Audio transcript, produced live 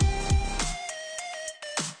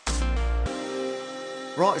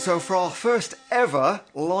Right, so for our first ever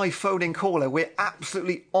live phone-in caller, we're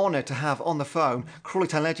absolutely honoured to have on the phone Crawley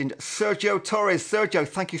Town legend Sergio Torres. Sergio,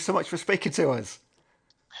 thank you so much for speaking to us.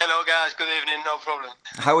 Hello guys, good evening, no problem.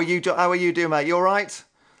 How are you doing, mate? You all right?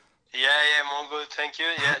 Yeah, I'm all good, thank you.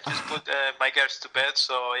 Yeah, just put my girls to bed,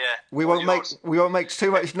 so yeah, We all won't make yours. we won't make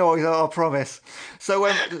too much noise, I promise. So,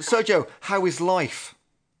 Sergio, how is life?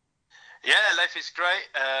 Yeah, life is great.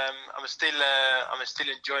 I'm still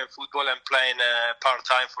enjoying football. I'm playing part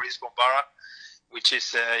time for East Bombara, which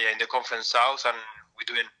is in the Conference South, and we're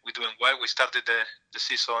doing well. We started the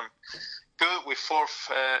season good. We're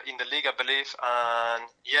fourth in the league, I believe, and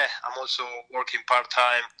yeah, I'm also working part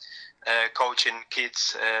time, coaching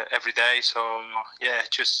kids every day. So yeah,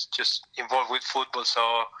 just involved with football.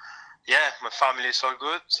 So yeah, my family is all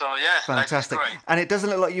good. So yeah, life is Fantastic. great. And it doesn't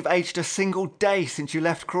look like you've aged a single day since you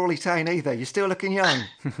left Crawley Town either. You're still looking young.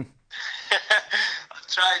 I'm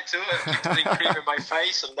trying to keep putting cream in my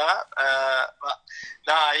face and that, but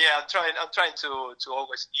nah, yeah, I'm trying to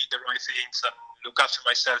always eat the right things and look after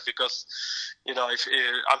myself because, if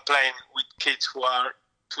I'm playing with kids who are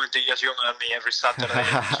 20 years younger than me every Saturday,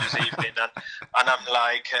 every Tuesday evening, and I'm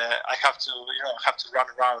like, I have to, I have to run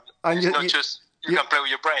around. and It's you, not you, just you you, can play with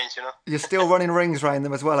your brains. you're still running rings around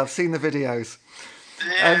them as well. I've seen the videos.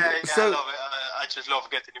 Yeah, I So love it. I just love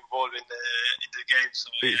getting involved in the game. So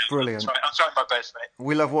it's yeah, brilliant. I'm trying my best, mate.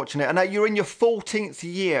 We love watching it. And now you're in your 14th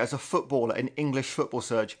year as a footballer in English football,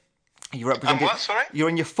 Serge. You And represented. what? Sorry. You're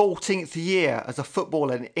in your 14th year as a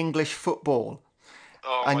footballer in English football.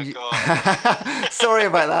 Oh And my you, God. sorry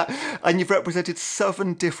about that. And you've represented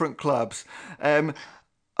 7 different clubs.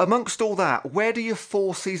 Amongst all that, where do your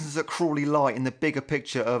 4 seasons at Crawley lie in the bigger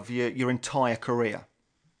picture of your entire career?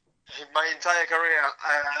 In my entire career,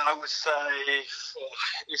 I would say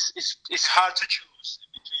it's hard to choose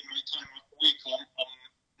between my time at Wycombe and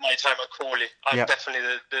my time at Crawley. I'm Yeah, definitely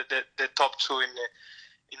the top two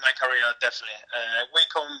in my career, definitely.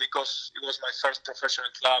 Wycombe because it was my first professional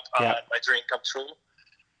club yeah. and my dream come true.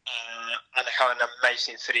 And I had an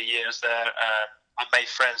amazing 3 years there. I made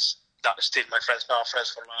friends that are still my friends now,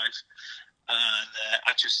 friends for life. And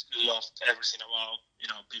I just loved everything about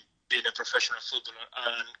being a professional footballer.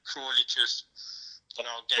 And Crawley just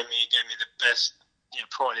gave me the best,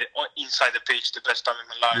 probably inside the pitch, the best time in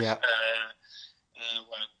my life. Yeah.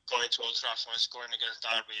 When going to Old Trafford, scoring against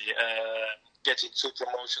Derby, getting 2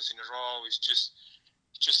 promotions in a row, it's just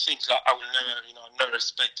things that I will never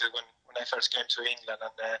expected when I first came to England.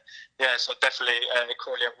 And yeah, so definitely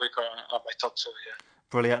Crawley and Wick are my top two. Yeah.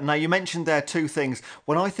 Brilliant. Now, you mentioned there 2 things.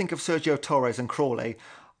 When I think of Sergio Torres and Crawley,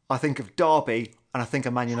 I think of Derby and I think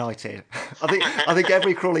of Man United. I think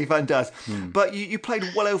every Crawley fan does. But you played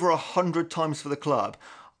well over 100 times for the club.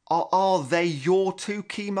 Are they your 2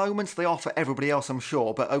 key moments? They are for everybody else, I'm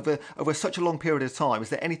sure. But over such a long period of time, is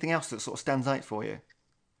there anything else that sort of stands out for you?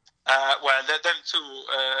 Well, them two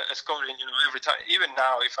scoring, every time. Even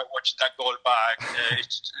now, if I watch that goal back,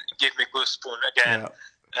 it gives me goosebumps again. Yeah.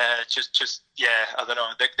 Yeah, I don't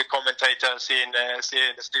know. The commentator seeing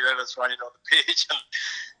Steve Evans running on the pitch, and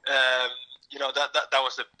that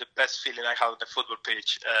was the best feeling I had on the football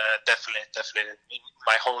pitch. Definitely in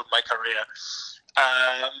my career.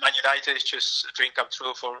 Man United is just a dream come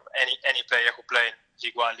true for any player who play in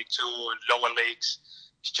League One, League Two, lower leagues.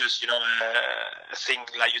 It's just a thing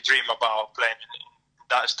like you dream about playing in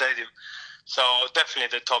that stadium. So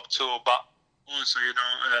definitely the top two, but also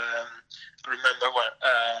I remember when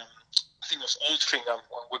I think it was Altrincham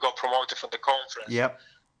when we got promoted from the conference. Yep.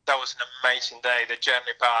 That was an amazing day. The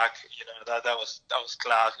journey back, that was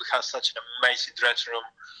class. We had such an amazing dressing room.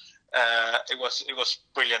 It was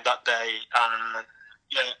brilliant that day, and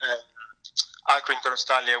Accrington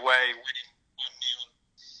Stanley away, winning 1-0.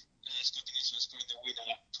 Scotty Nielsen scoring the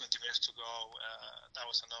winner 20 minutes to go. That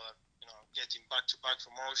was another, getting back to back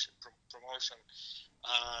promotion,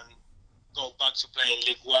 and go back to playing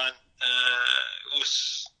League One. It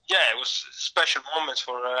was special moments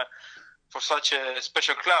for such a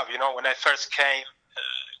special club. When I first came,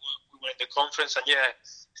 we were in the conference, and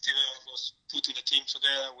Steve was putting the team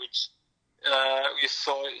together, which we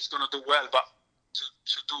thought it's going to do well, but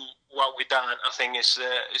to do what we done, I think is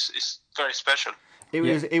very special. It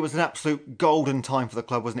was an absolute golden time for the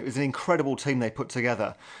club, wasn't it? It was an incredible team they put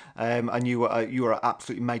together, and you were an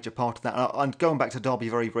absolutely major part of that. And going back to Derby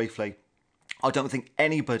very briefly, I don't think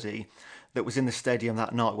anybody that was in the stadium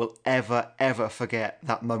that night will ever forget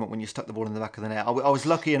that moment when you stuck the ball in the back of the net. I was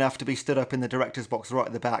lucky enough to be stood up in the director's box right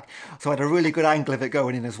at the back, so I had a really good angle of it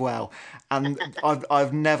going in as well. And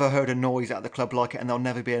I've never heard a noise at the club like it, and there'll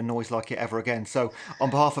never be a noise like it ever again. So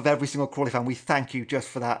on behalf of every single Crawley fan, we thank you just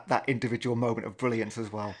for that individual moment of brilliance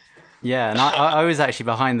as well. Yeah, and I was actually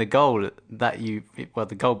behind the goal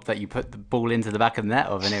the goal that you put the ball into the back of the net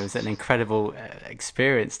of, and it was an incredible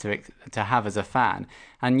experience to have as a fan.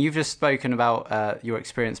 And you've just spoken about your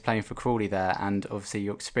experience playing for Crawley there, and obviously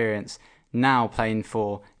your experience now playing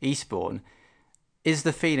for Eastbourne. Is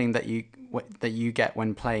the feeling that you get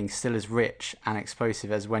when playing still as rich and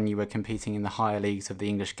explosive as when you were competing in the higher leagues of the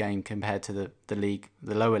English game compared to the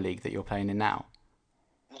lower league that you're playing in now?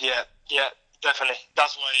 Yeah, yeah, definitely.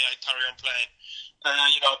 That's why I carry on playing.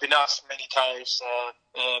 I've been asked many times,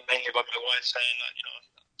 mainly by my wife, saying that,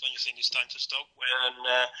 don't you think it's time to stop?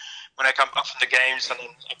 When I come back from the games and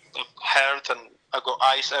I'm hurt and I got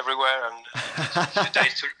ice everywhere and a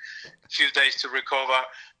few days to recover.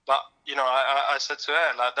 But I said to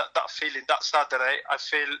her, like that feeling, that Saturday, I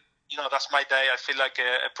feel, that's my day. I feel like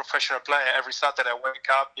a professional player. Every Saturday I wake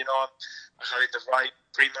up, I had the right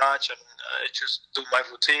pre-match and just do my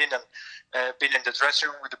routine and been in the dressing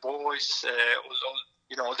room with the boys,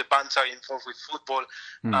 all the banter involved with football,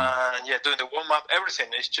 and doing the warm-up, everything.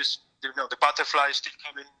 It's just, the butterfly is still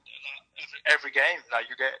coming every game. Like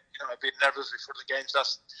you get, a bit nervous before the games.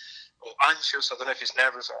 Or anxious. I don't know if it's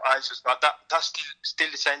nervous or anxious, but that's still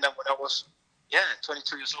the same that when I was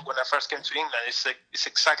 22 years old when I first came to England. It's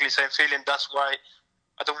exactly the same feeling. That's why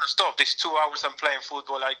I don't want to stop. These 2 hours I'm playing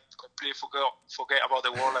football, I completely forget about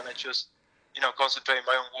the world, and I just concentrate on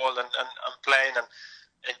my own world and I'm playing and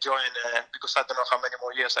enjoying because I don't know how many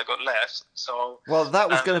more years I got left. So well, that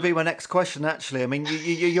was going to be my next question. Actually, I mean,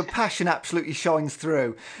 your passion absolutely shines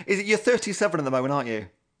through. You're 37 at the moment, aren't you?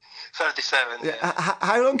 37. Yeah.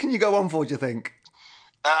 How long can you go on for, do you think?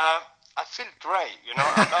 I feel great,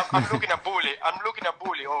 I'm looking at Bully. I'm looking at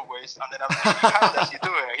Bully always, and then I'm thinking, how does he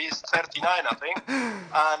do it? He's 39, I think.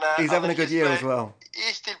 And he's having a good year as well.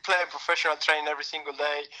 He's still playing professional training every single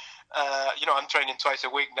day. I'm training twice a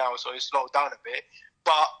week now, so it's slowed down a bit.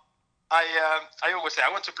 But I always say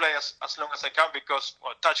I want to play as long as I can because,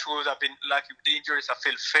 touch wood, I've been lucky with the injuries. I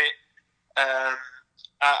feel fit.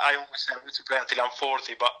 I always say I want to play until I'm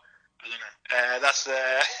 40, but I don't know. That's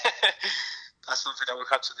that's something that we'll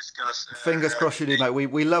have to discuss. Fingers crossed you do, mate.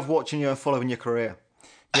 We love watching you and following your career.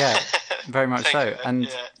 Yeah, very much so. You,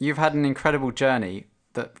 and you've had an incredible journey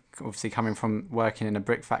that obviously coming from working in a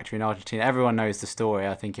brick factory in Argentina. Everyone knows the story,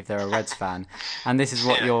 I think, if they're a Reds fan. And this is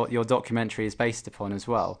what your documentary is based upon as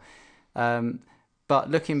well. But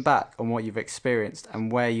looking back on what you've experienced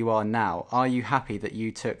and where you are now, are you happy that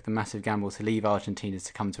you took the massive gamble to leave Argentina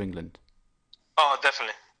to come to England? Oh,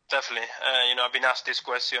 definitely. I've been asked this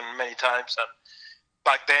question many times, and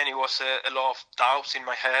back then it was a lot of doubts in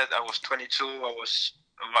my head. I was 22.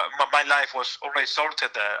 My life was already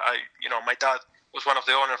sorted there. My dad was one of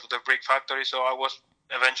the owners of the brick factory, so I was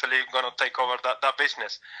eventually going to take over that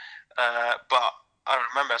business. But I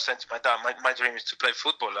remember I said to my dad, my dream is to play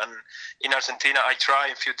football. And in Argentina, I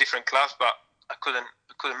tried a few different clubs, but I couldn't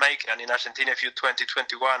make it. And in Argentina, if you're 20,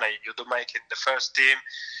 21, you don't make it in the first team.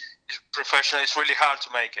 It's professional. It's really hard to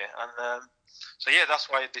make it. And that's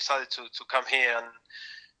why I decided to come here. And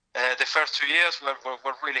the first 2 years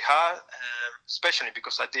were really hard, especially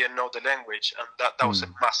because I didn't know the language, and that was a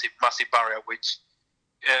massive barrier. Which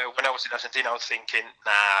when I was in Argentina, I was thinking,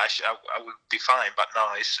 I will be fine. But no,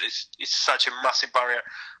 it's such a massive barrier.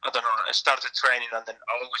 I don't know. I started training, and then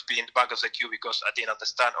I'll always be in the back of the queue because I didn't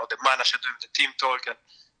understand, or the manager doing the team talk, and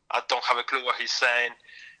I don't have a clue what he's saying.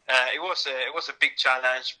 It was a big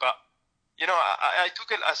challenge, but I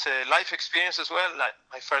took it as a life experience as well. Like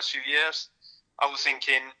my first few years, I was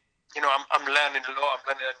thinking, I'm learning a lot.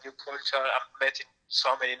 I'm learning a new culture. I'm meeting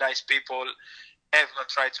so many nice people. Everyone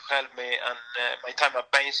tried to help me, and my time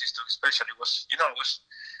at Bain System especially was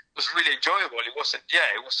really enjoyable. It was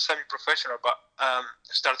semi-professional, but I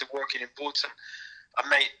started working in boots, and I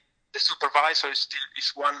made the supervisor is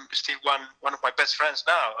still one of my best friends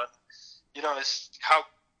now, and it's how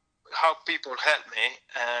people helped me.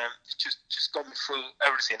 Just got me through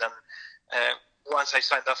everything, and once I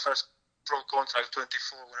signed that first pro contract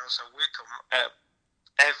 24 when I was at Wickham,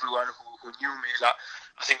 everyone who knew me,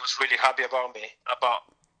 I think, was really happy about me, about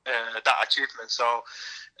that achievement. So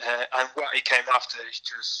and what it came after is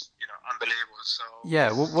just unbelievable.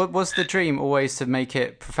 So was the dream always to make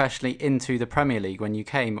it professionally into the Premier League when you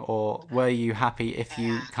came, or were you happy if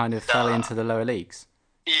you kind of fell into the lower leagues?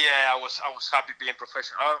 Yeah, I was happy being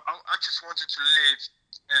professional. I just wanted to live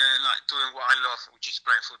doing what I love, which is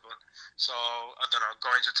playing football. So I don't know,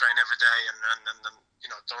 going to train every day and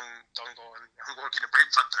don't go and work in a brick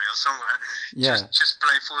factory or somewhere. Yeah. Just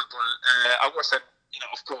play football. I wasn't,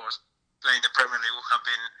 of course, playing the Premier League would have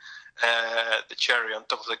been the cherry on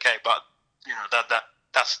top of the cake, but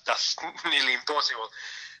that's nearly impossible.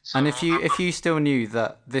 So, and if you still knew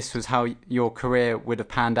that this was how your career would have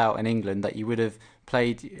panned out in England, that you would have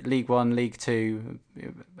played League One, League Two,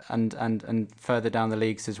 and further down the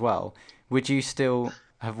leagues as well, would you still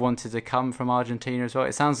have wanted to come from Argentina as well?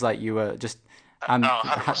 It sounds like you were just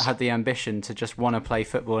had the ambition to just want to play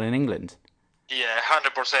football in England. Yeah, 100%.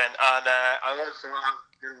 And I also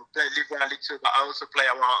play League One, League Two, but I also play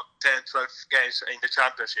about 10, 12 games in the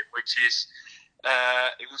Championship, which is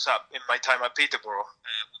it was up in my time at Peterborough.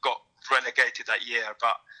 We got relegated that year,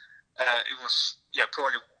 but it was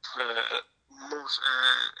probably most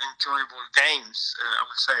enjoyable games. I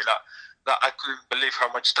would say that I couldn't believe how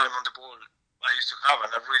much time on the ball I used to have, and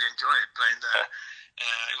I really enjoyed playing there.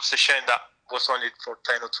 It was a shame that was only for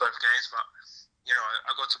 10 or 12 games, but I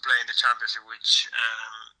got to play in the Championship, which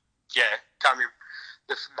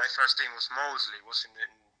my first team was in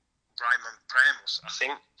Ryman Premos, I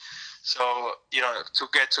think. So to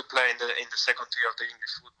get to play in the second tier of the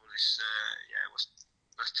English football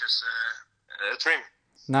was just a dream.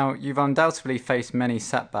 Now, you've undoubtedly faced many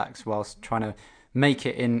setbacks whilst trying to make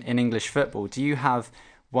it in English football. Do you have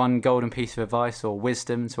one golden piece of advice or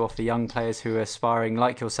wisdom to offer young players who are aspiring,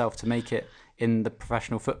 like yourself, to make it in the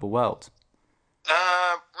professional football world?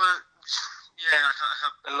 I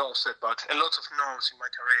have a lot of setbacks, a lot of no's in my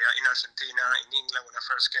career in Argentina, in England when I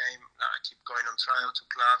first came. I keep going on trial to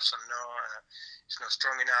clubs and it's not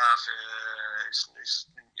strong enough, it's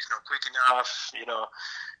not quick enough, or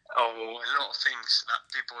a lot of things that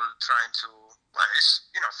people trying to.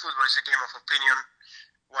 Football is a game of opinion.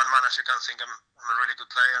 One manager can think I'm a really good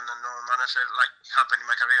player, and another manager, like it happened in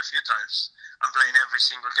my career a few times. I'm playing every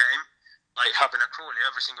single game, like it happened at Crawley,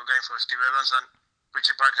 every single game for Steve Evans, and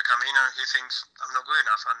Richie Parker come in and he thinks I'm not good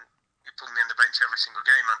enough, and he put me on the bench every single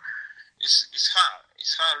game, and it's hard.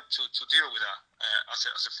 It's hard to deal with that as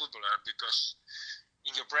a footballer, because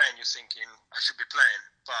in your brain you're thinking I should be playing.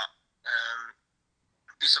 But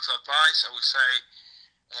piece of advice I would say,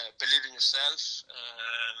 believe in yourself.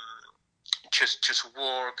 Just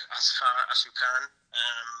work as hard as you can.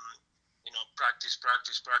 Practice,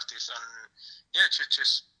 and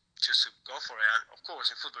just go for it. And of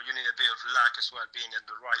course, in football, you need a bit of luck as well, being at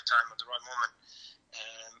the right time at the right moment.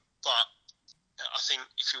 But I think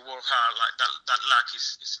if you work hard, like that luck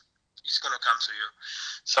is gonna come to you.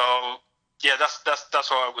 So that's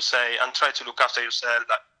what I would say. And try to look after yourself.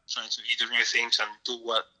 Like try to eat the right things and do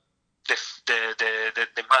what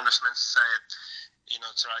the management said.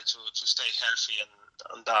 Try to stay healthy,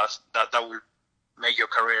 and that will make your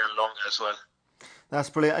career longer as well. That's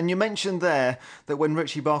brilliant. And you mentioned there that when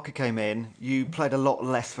Richie Barker came in, you played a lot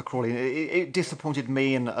less for Crawley. It disappointed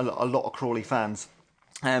me and a lot of Crawley fans.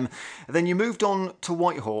 Then you moved on to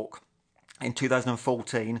Whitehawk in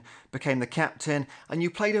 2014, became the captain, and you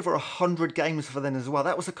played over 100 games for them as well.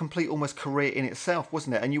 That was a complete almost career in itself,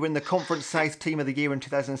 wasn't it? And you were in the Conference South Team of the Year in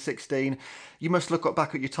 2016. You must look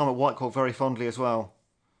back at your time at Whitehawk very fondly as well.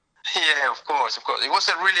 Yeah, of course. It was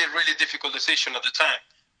a really, really difficult decision at the time,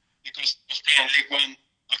 because I was playing League One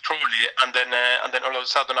at Crawley, and then all of a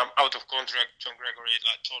sudden I'm out of contract. John Gregory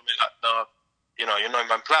told me no, you're not in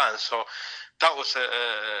my plans. So that was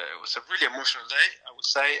it was a really emotional day, I would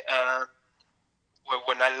say.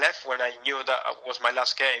 When I left, when I knew that was my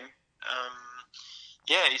last game,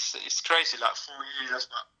 it's crazy. Like 4 years,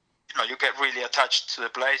 but you get really attached to the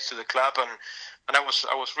place, to the club, and I was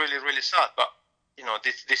really, really sad. But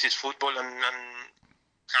this is football, and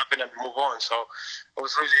happen and move on. So I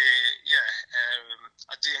was really,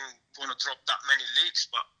 I didn't want to drop that many leagues,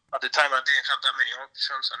 but at the time I didn't have that many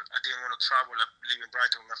options, and I didn't want to travel. I live in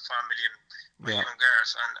Brighton with my family and my young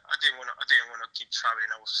girls, and I didn't want to keep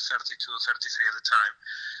traveling. I was 32, 33 at the time,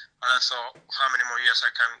 and I thought, how many more years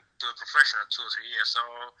I can do a professional? 2 or 3 years. So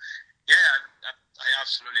I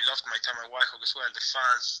absolutely loved my time at Whitehawk as well. The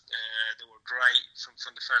fans, they were great from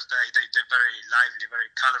the first day. They're very lively,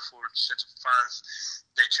 very colourful set of fans.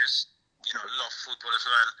 They just love football as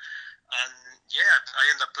well. And I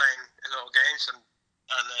ended up playing a lot of games, and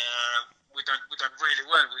we done really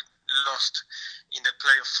well. We lost in the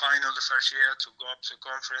playoff final the first year to go up to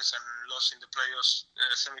conference, and lost in the playoffs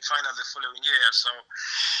semi-final the following year. So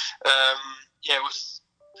it was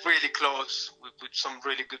really close with some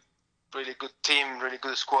really good team, really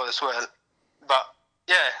good squad as well. But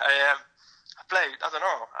I played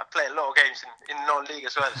a lot of games in non-league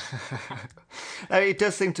as well. It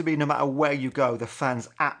does seem to be no matter where you go, the fans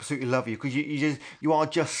absolutely love you because you are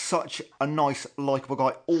just such a nice, likeable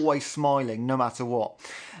guy, always smiling no matter what.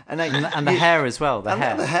 And the hair as well. The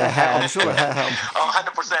hair. I'm sure the hair helps.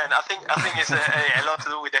 100%. I think it's a lot to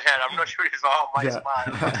do with the hair. I'm not sure it's about my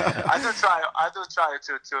smile. I do try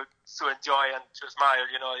to enjoy and to smile.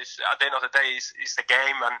 You know, it's, at the end of the day, it's a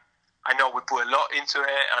game, and I know we put a lot into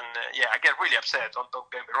it. And I get really upset. Don't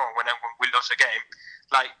get me wrong. When we lost a game,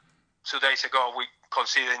 like 2 days ago, we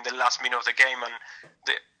conceded in the last minute of the game, and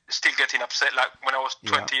still getting upset. Like when I was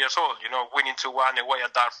 20 years old, you know, winning 2-1 away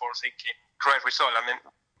at Dartford, thinking great result. I mean,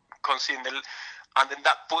 conceding and then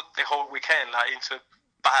that put the whole weekend like into a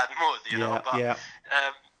bad mood, you know. But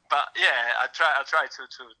I try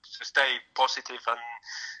to stay positive, and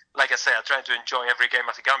like I say, I try to enjoy every game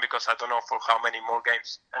as I can because I don't know for how many more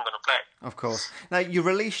games I'm going to play. Of course. Now, you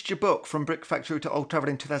released your book From Brick Factory to Old Trafford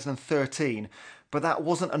in 2013, but that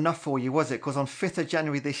wasn't enough for you, was it? Because on 5th of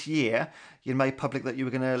January this year, you made public that you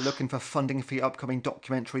were going to looking for funding for your upcoming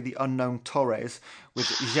documentary, The Unknown Torres, with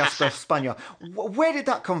Jasper Spanier. Where did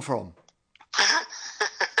that come from?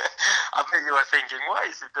 I bet you were thinking, why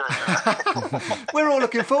is he doing that? We're all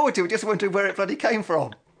looking forward to it, just wondering where it bloody came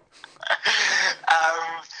from.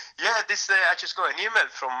 I just got an email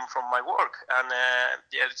from my work, and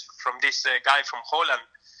it's from this guy from Holland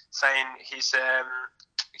saying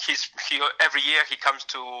every year he comes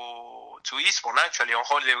to Eastbourne actually on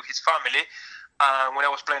holiday with his family. When I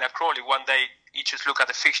was playing at Crawley, one day he just looked at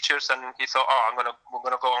the fixtures and he thought, we're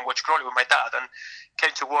gonna go and watch Crawley with my dad, and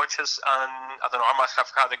came to watch us. And I don't know, I must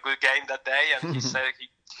have had a good game that day. And he said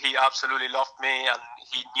he absolutely loved me, and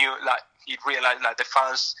he knew, like, he realized like the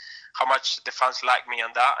fans, how much the fans like me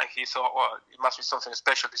and that. And he thought, well, it must be something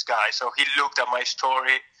special, this guy. So he looked at my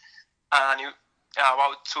story, and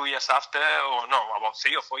about 2 years after, or no, about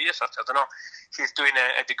 3 or 4 years after, I don't know, he's doing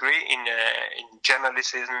a degree in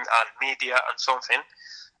journalism and media and something,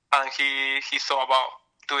 and he thought about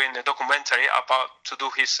doing a documentary to do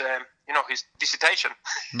his his dissertation.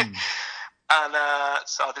 And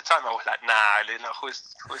so at the time I was like, nah, you know,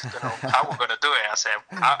 how we're gonna do it? I said,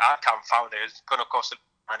 I can't found it. It's gonna cost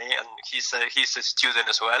money, and he's a student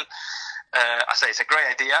as well. I said, it's a great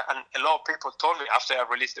idea, and a lot of people told me after I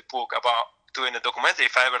released the book about doing a documentary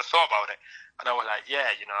if I ever thought about it, and I was like,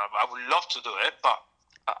 yeah, you know, I would love to do it, but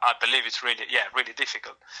I believe it's really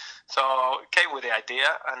difficult. So came with the idea,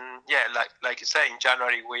 and like you say, in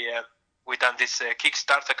January we done this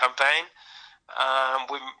Kickstarter campaign.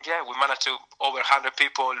 We managed to over 100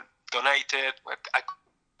 people donated. I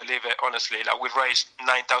believe it, honestly. Like, we raised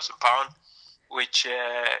 £9,000, which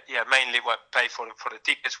mainly paid for the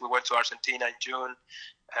tickets. We went to Argentina in June.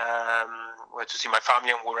 Went to see my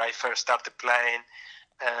family, and where I first started playing.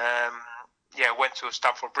 Went to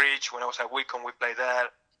Stamford Bridge when I was at Wycombe. We played there.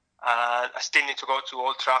 I still need to go to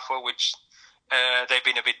Old Trafford, which they've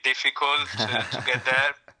been a bit difficult to get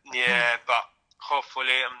there. Yeah, but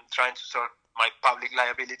hopefully I'm trying to sort my public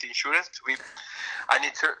liability insurance. We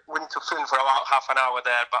need to film for about half an hour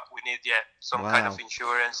there, but we need some kind of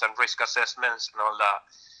insurance and risk assessments and all that.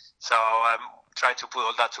 So I'm trying to put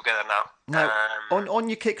all that together now. Now, on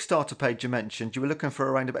your Kickstarter page, you mentioned you were looking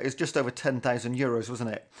for around about, it was just over €10,000, wasn't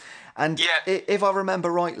it? And if I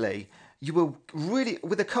remember rightly, you were really,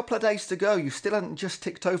 with a couple of days to go, you still hadn't just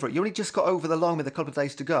ticked over it. You only just got over the line with a couple of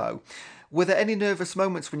days to go. Were there any nervous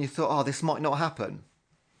moments when you thought, this might not happen?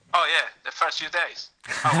 Oh, yeah, the first few days.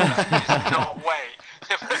 No way.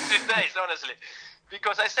 The first few days, honestly.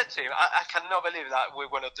 Because I said to him, I cannot believe that we're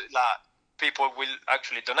going to do that. People will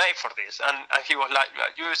actually donate for this. And he was like,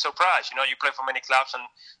 you're surprised. You know, you play for many clubs and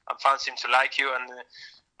fans seem to like you. And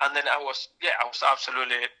then I was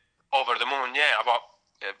absolutely over the moon. About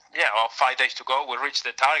 5 days to go, we reached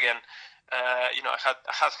the target. I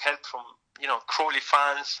had help from, Crawley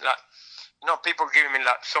fans, like, people giving me,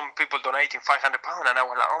 like, some people donating £500, and I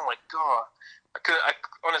was like, oh my God.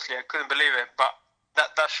 Honestly, I couldn't believe it. But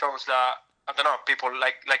that shows that, I don't know, people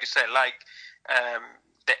like you said,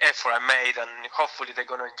 the effort I made, and hopefully they're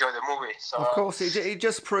going to enjoy the movie. So, of course, it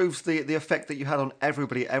just proves the effect that you had on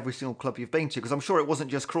everybody at every single club you've been to, because I'm sure it wasn't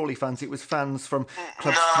just Crawley fans, it was fans from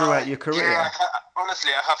clubs throughout your career. Yeah,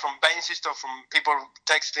 honestly, I have from Bainsistone, from people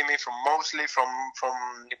texting me, from Moseley, from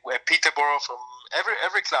Peterborough, from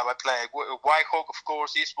every club I play, Whitehawk, of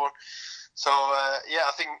course, Eastbourne. So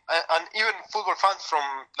I think, and even football fans from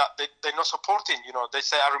they're not supporting. They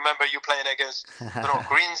say, I remember you playing against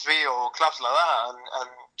Greensby or clubs like that, and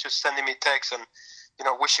just sending me texts and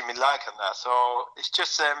wishing me luck and that. So it's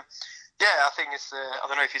just Yeah, I think it's. I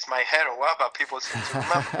don't know if it's my hair or what, but people seem to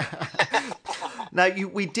remember. Now,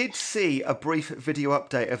 we did see a brief video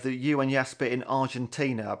update of you and Jasper in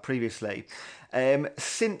Argentina previously.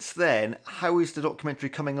 Since then, how is the documentary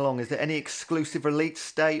coming along? Is there any exclusive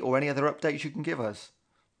release date or any other updates you can give us?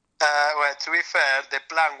 Well, to be fair, the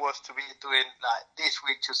plan was to be doing like this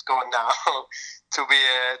week, just gone now, to be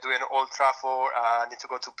doing Old Trafford. I need to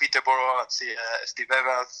go to Peterborough and see Steve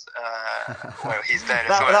Evans. Well, he's there as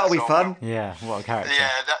well. That'll be fun. Yeah, what a character.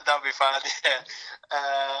 Yeah, that'll be fun. Yeah.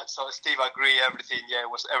 So Steve agreed, everything. Yeah,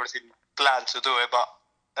 it was everything planned to do it, but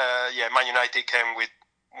yeah, Man United came with.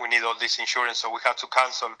 We need all this insurance, so we had to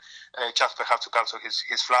cancel. Jasper had to cancel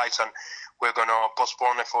his flights, and we're gonna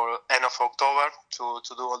postpone it for end of October to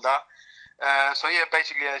do all that. So yeah,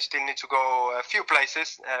 basically, I still need to go a few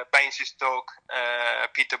places: Basingstoke,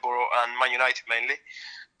 Peterborough, and Man United mainly.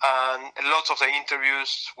 And lots of the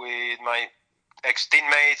interviews with my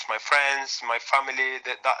ex-teammates, my friends, my family.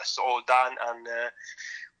 That's all done, and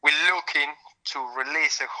we're looking to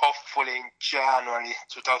release it hopefully in January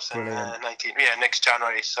 2019. Yeah, next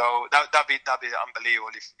January. So that'd be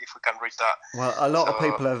unbelievable if we can reach that. Well, a lot of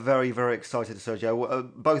people are very, very excited,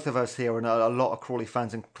 Sergio. Both of us here and a lot of Crawley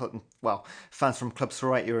fans and fans from clubs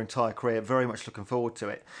throughout your entire career, very much looking forward to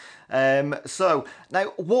it. So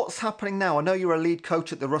now, what's happening now? I know you're a lead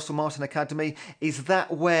coach at the Russell Martin Academy. Is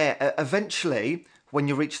that where eventually, when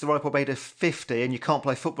you reach the ripe old age of 50 and you can't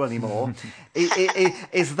play football anymore,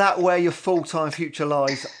 is that where your full-time future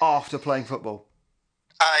lies after playing football?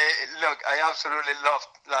 I absolutely love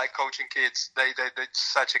coaching kids. They're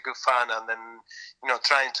such a good fun, and then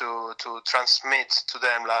trying to transmit to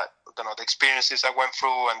them the experiences I went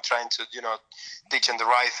through, and trying to teach them the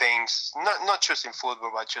right things. Not just in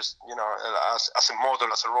football, but just as a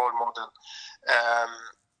model, as a role model.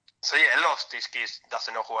 So yeah, a lot of these kids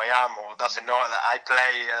doesn't know who I am, or doesn't know that I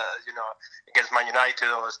play, against Man United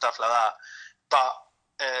or stuff like that. But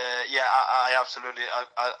yeah, I absolutely,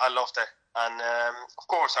 I love that, and of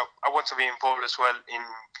course, I want to be involved as well in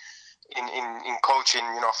coaching,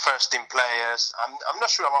 first team players. I'm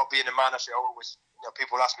not sure about being a manager. I always,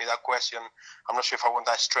 people ask me that question. I'm not sure if I want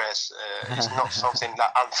that stress. It's not something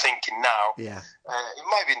that I'm thinking now. Yeah. It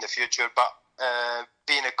might be in the future, but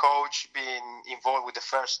being a coach, being involved with the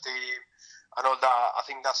first team, and all that, I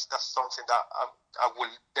think that's something that I will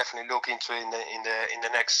definitely look into in the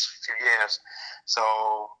next few years. So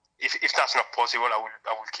if that's not possible, I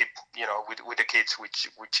will keep with the kids, which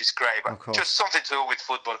is great. But just something to do with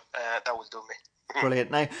football, that will do me.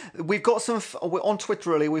 Brilliant. Now, we've got some on Twitter.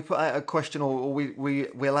 Really, we put out a question, or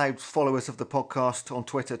we allowed followers of the podcast on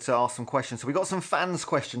Twitter to ask some questions. So we got some fans'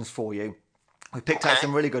 questions for you. We picked out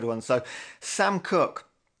some really good ones. So Sam Cook,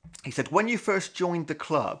 he said, when you first joined the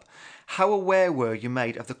club, how aware were you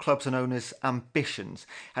made of the club's and owners' ambitions,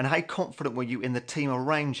 and how confident were you in the team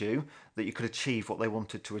around you that you could achieve what they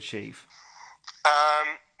wanted to achieve?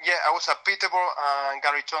 Yeah, I was at Peterborough, and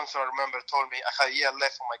Gary Johnson, I remember, told me I had a year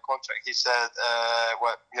left on my contract. He said,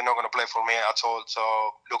 well, you're not going to play for me at all, so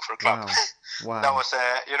look for a club. Wow. That was,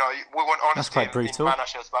 we weren't honest. That's quite brutal. In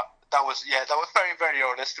managers, but that was very, very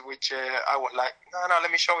honest, which I was like, no, let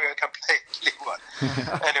me show you I can play League One.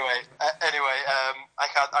 Anyway, I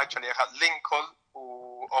had Lincoln,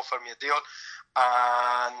 who offered me a deal,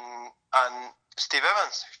 and Steve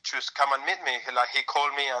Evans just come and meet me. He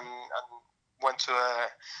called me and went to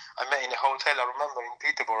I met in a hotel, I remember, in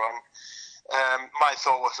Peterborough, and my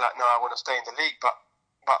thought was like, no, I want to stay in the league, but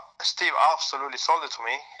Steve absolutely sold it to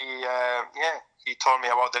me. He told me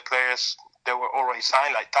about the players. They were already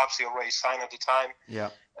signed, like Tapsi already signed at the time. Yeah.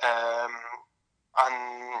 And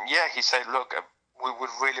yeah, he said, look, we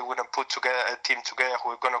would really want to put together a team together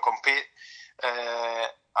who are going to compete.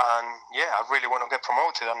 And yeah, I really want to get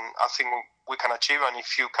promoted, and I think we can achieve. And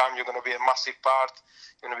if you come, you're going to be a massive part.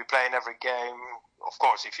 You're going to be playing every game. Of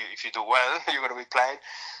course, if you do well, you're going to be playing.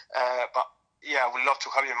 But yeah, I would love to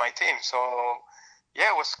have you in my team. So yeah,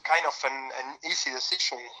 it was kind of an easy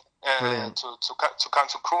decision to come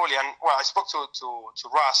to Crawley. And well, I spoke to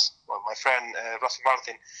Russ, my friend Russell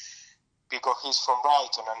Martin, because he's from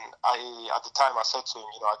Brighton, and at the time I said to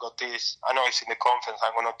him, I got this. I know it's in the conference.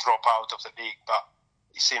 I'm going to drop out of the league, but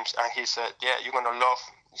it seems, and he said, yeah, you're going to love.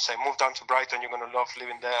 He said, move down to Brighton. You're going to love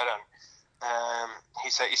living there. And he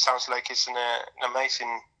said, it sounds like it's an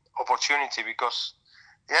amazing opportunity because,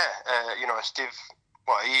 Steve,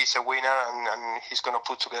 well, he's a winner, and he's going to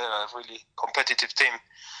put together a really competitive team.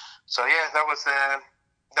 So yeah, that was the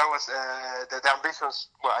ambitions.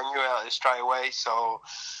 Well, I knew it straight away. So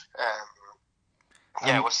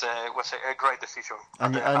Yeah, it was a great decision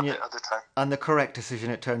at the time. And the correct decision,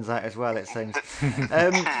 it turns out, as well, it seems. Yeah,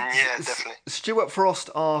 definitely. Stuart Frost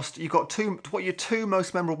asked, you got what are your two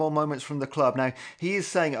most memorable moments from the club? Now, he is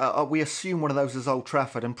saying, we assume one of those is Old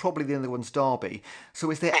Trafford, and probably the other one's Derby. So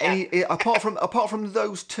is there any, apart from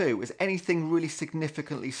those two, is anything really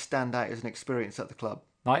significantly stand out as an experience at the club?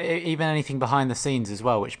 Like, even anything behind the scenes as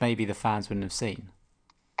well, which maybe the fans wouldn't have seen?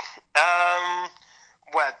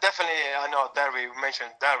 Well, definitely, I know Derby, we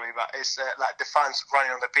mentioned Derby, but it's like the fans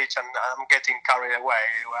running on the pitch and I'm getting carried away,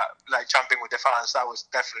 like jumping with the fans. That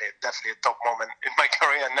was definitely a top moment in my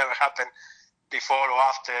career. Never happened before or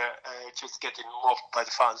after, just getting mobbed by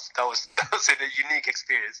the fans. That was a unique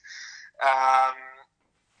experience.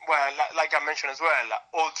 Well, like I mentioned as well,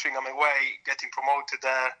 Altrincham away, getting promoted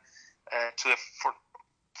there for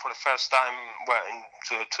the first time,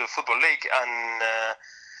 to the Football League, and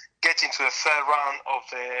getting to the third round of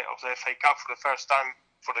the FA Cup for the first time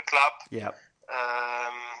for the club. Yeah.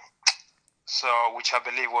 So, which I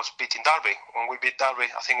believe was beating Derby. When we beat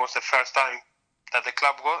Derby, I think it was the first time that the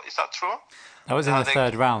club got. Is that true? That was in the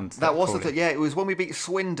third round. That was it was when we beat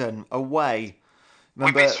Swindon away.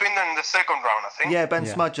 Remember, we beat Swindon in the second round, I think. Yeah, Ben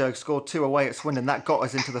Smudjo scored 2 away at Swindon. That got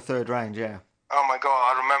us into the third round, yeah. Oh my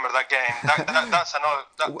God, I remember that game. That's another,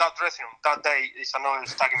 that dressing room, that day is another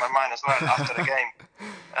stuck in my mind as well after the game.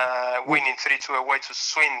 Winning 3-2 away to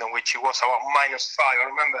Swindon, which was about -5, I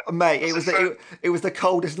remember. Mate, it was the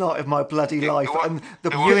coldest night of my bloody life. And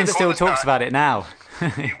Ewan still talks about it now.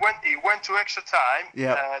 It went to extra time.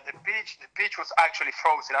 Yeah. The pitch was actually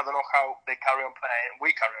frozen. I don't know how they carry on playing.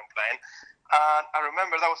 We carry on playing. And I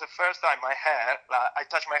remember that was the first time my hair, I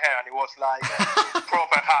touched my hair and it was like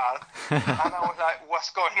proper hard. And I was like, what's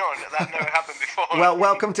going on? That never happened before. Well,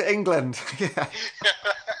 welcome to England. Yeah.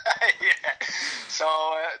 Yeah. So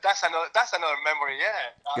that's another memory,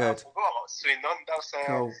 yeah. Good. I forgot about Swindon. That was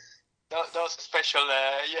cool. That was a special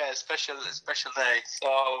day.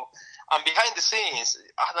 So, and behind the scenes,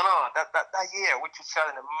 I don't know, that year, we just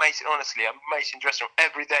had an amazing dressing room.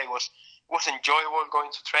 Every day was enjoyable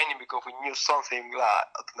going to training because we knew something like,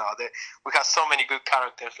 I don't know, we had so many good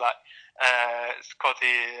characters like Scott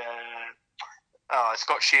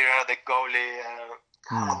Shearer, the goalie,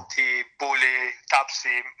 Monty, Bully,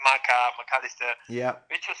 Tapsy, Maka, McAllister. Yeah.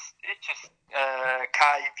 It just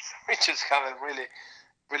Kipes. We just have a really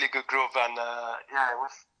good group, and it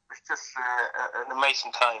was just an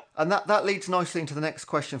amazing time. And that leads nicely into the next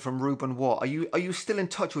question from Ruben Watt. Are you still in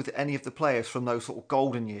touch with any of the players from those sort of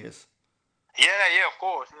golden years? Yeah, of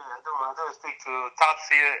course. Yeah, I do speak to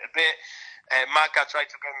Tapsy a bit. Maka tried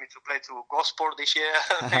to get me to play to Gosport this year.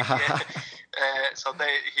 So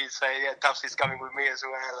he said, yeah, Tapsy's coming with me as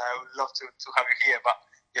well. I would love to have you here, but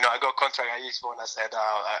I got a contract at Eastbourne. I said,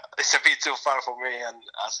 it's a bit too far for me, and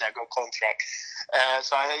I said, I got a contract.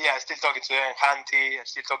 So I'm still talking to Hanty, I'm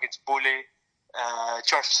still talking to Bully,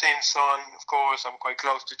 Josh Simpson, of course. I'm quite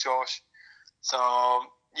close to Josh. So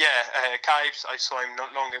Kipes, I saw him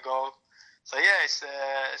not long ago. So it's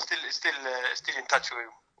still in touch with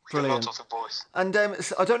a lot of the boys. And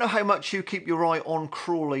so I don't know how much you keep your eye on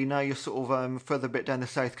Crawley now you're sort of further a bit down the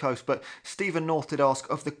south coast, but Stephen North did ask,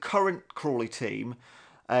 of the current Crawley team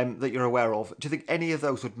that you're aware of, do you think any of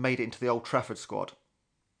those would made it into the Old Trafford squad?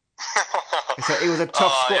 It was a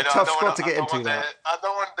tough squad to get into. I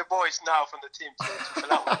don't want the boys now from the team to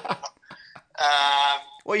fill out.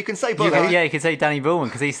 Well, you can say Bully. You can say Danny Bullman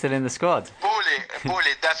because he's still in the squad.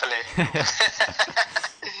 Bully, definitely.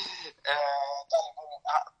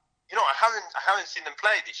 I haven't seen them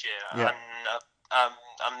play this year, yeah. And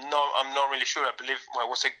I'm not really sure. I believe it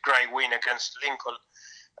was a great win against Lincoln.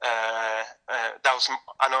 That was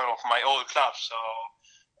another of my old clubs, so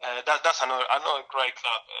that's another great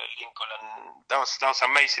club, Lincoln, and that was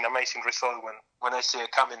amazing result when I see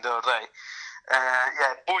it coming the other day.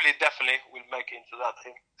 Bully definitely will make it into that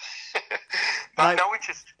team. But no, we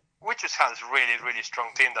just had a really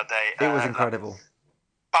strong team that day. It was incredible.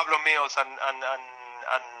 Pablo Mills and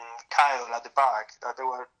Kyle at the back, they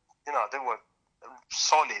were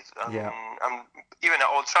solid. And even at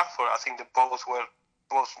Old Trafford, I think the both were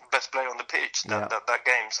best player on the pitch that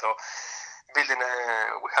game. So we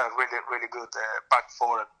had really good back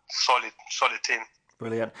four and solid team.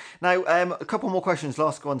 Brilliant. Now, a couple more questions,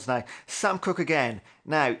 last ones now. Sam Cook again.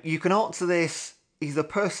 Now, you can answer this either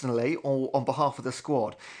personally or on behalf of the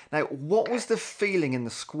squad. Now, what was the feeling in the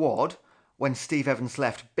squad when Steve Evans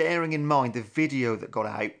left, bearing in mind the video that got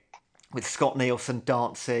out with Scott Nielsen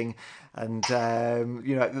dancing and,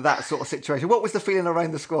 that sort of situation? What was the feeling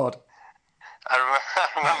around the squad? I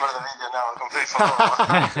remember the video now. I completely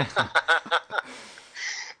forgot.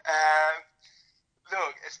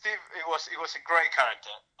 Look, Steve, it was a great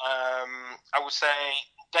character. I would say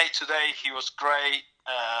day to day he was great.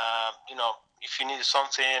 If you needed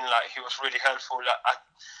something, like he was really helpful.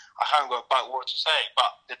 I haven't got a bad word to say,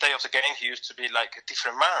 but the day of the game he used to be like a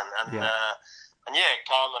different man, and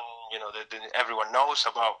come and everyone knows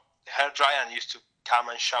about the hair dryer and used to come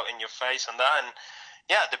and shout in your face and that. And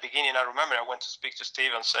at the beginning I remember I went to speak to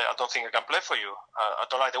Steve and say, I don't think I can play for you. I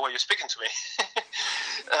don't like the way you're speaking to me.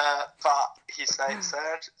 But he said,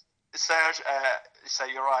 Serge, he said,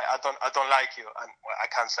 you're right. I don't like you. And I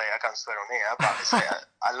can't swear on here, but he said,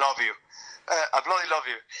 I love you. I bloody love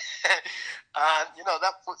you. And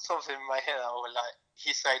that put something in my head. I was like,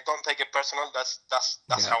 he said, don't take it personal.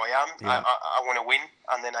 That's how I am. Yeah. I want to win,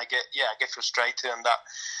 and then I get frustrated, and that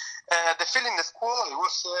the feeling the squad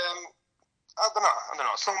was I don't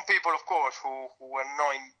know. Some people, of course, who were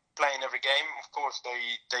not playing every game, of course,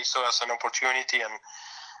 they saw us an opportunity, and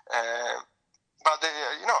but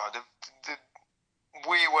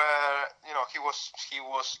we were, he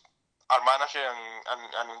was our manager,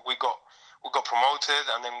 and we got promoted,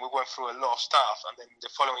 and then we went through a lot of stuff, and then the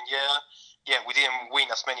following year, we didn't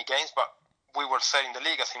win as many games, but we were third in the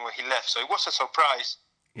league, I think, when he left. So it was a surprise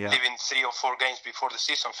leaving 3 or 4 games before the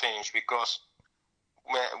season finished, because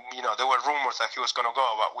there were rumors that he was going to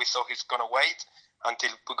go, but we thought he's going to wait until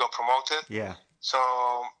we got promoted. Yeah. So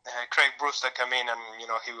Craig Brewster came in, and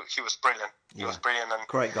he was brilliant. He was brilliant, and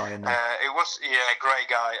great guy in there. It was a great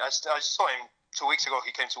guy. I saw him 2 weeks ago.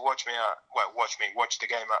 He came to watch the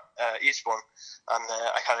game at Eastbourne, and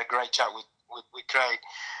I had a great chat with Craig.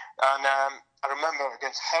 And I remember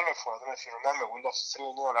against Hereford, I don't know if you remember, we lost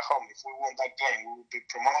 3-0 at home. If we won that game, we would be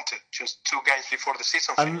promoted just 2 games before the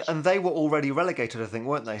season finished. And they were already relegated, I think,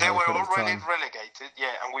 weren't they? They were already relegated,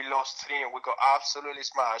 and we lost 3-0. We got absolutely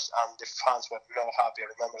smashed, and the fans were not happy.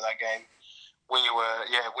 I remember that game. We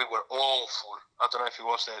were awful. I don't know if it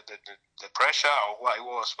was the pressure or what it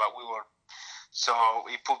was, but we were. So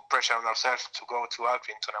we put pressure on ourselves to go to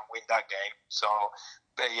Accrington and win that game. So,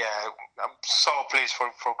 I'm so pleased for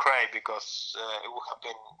Craig, because it would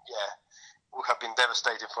have been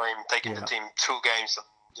devastating for him taking the team 2 games and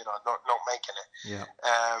not making it. Yeah.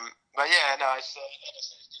 But it was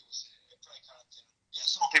a great character. Yeah,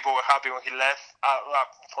 some people were happy when he left.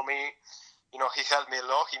 For me, he helped me a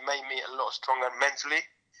lot. He made me a lot stronger mentally.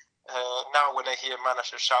 Now when I hear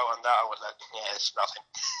manager shout and that, I was like, it's nothing.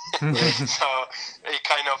 So it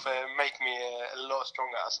kind of make me a lot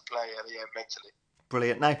stronger as a player, mentally.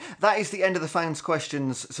 Brilliant. Now, that is the end of the fans'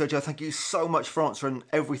 questions. Sergio, thank you so much for answering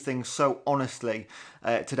everything so honestly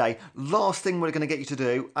today. Last thing we're going to get you to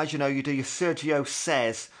do, as you know, you do your Sergio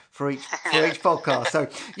Says for each podcast. So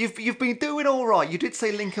you've been doing all right. You did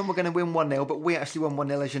say Lincoln were going to win 1-0, but we actually won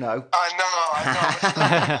 1-0, as you know.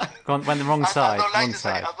 I know. Went the wrong side. I don't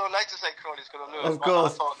like to say Crawley's going to lose. Of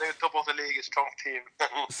course. I thought they're top of the league, a strong team.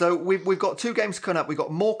 So we've got 2 games coming up. We've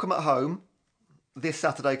got Morecambe at home this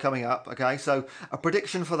Saturday coming up. Okay, so a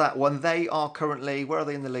prediction for that one. They are currently, where are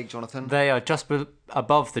they in the league, Jonathan? They are just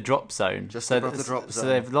above the drop zone. Above the drop zone. So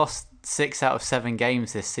they've lost 6 out of 7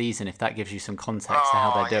 games this season, if that gives you some context to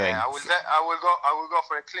how they're doing. I will go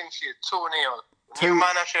for a clean sheet, 2-0. New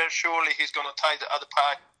manager, surely he's going to tie the other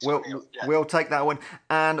pack. We'll take that one.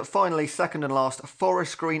 And finally, second and last,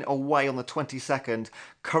 Forest Green away on the 22nd.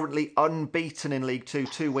 Currently unbeaten in League 2,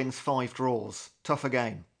 2 wins, 5 draws. Tougher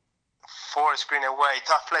game. Forest Green away,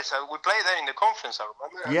 tough place. We played there in the conference, I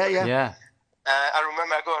remember. Yeah. I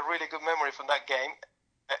remember I got a really good memory from that game.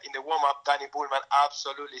 In the warm-up, Danny Bullman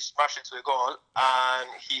absolutely smashed it to the goal, and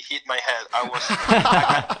he hit my head.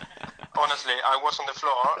 Honestly, I was on the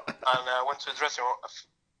floor, and I went to the dressing room,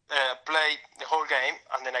 played the whole game,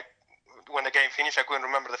 and then when the game finished, I couldn't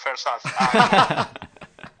remember the first half.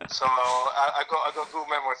 So I got good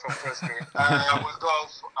memory from Forest Green. I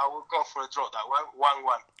will go for a draw that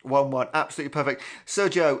one. 1-1. Absolutely perfect.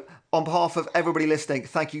 Sergio, on behalf of everybody listening,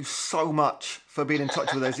 thank you so much for being in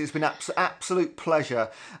touch with us. It's been an absolute pleasure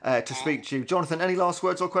to speak to you. Jonathan, any last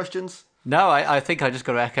words or questions? No, I think I just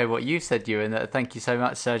got to echo what you said, Ewan. Thank you so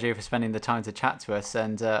much, Sergio, for spending the time to chat to us.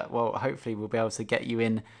 And, hopefully we'll be able to get you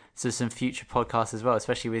in to some future podcasts as well,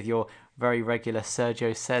 especially with your very regular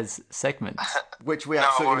Sergio Says segment. Which we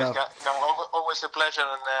absolutely love. Always a pleasure,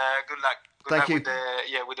 and good luck. Thank you.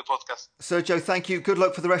 With the podcast. Sergio, thank you. Good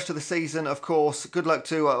luck for the rest of the season, of course. Good luck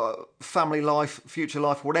to family life, future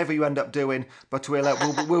life, whatever you end up doing. But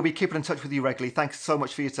we'll be keeping in touch with you regularly. Thanks so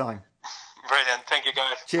much for your time. Brilliant. Thank you,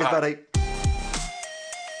 guys. Cheers, buddy.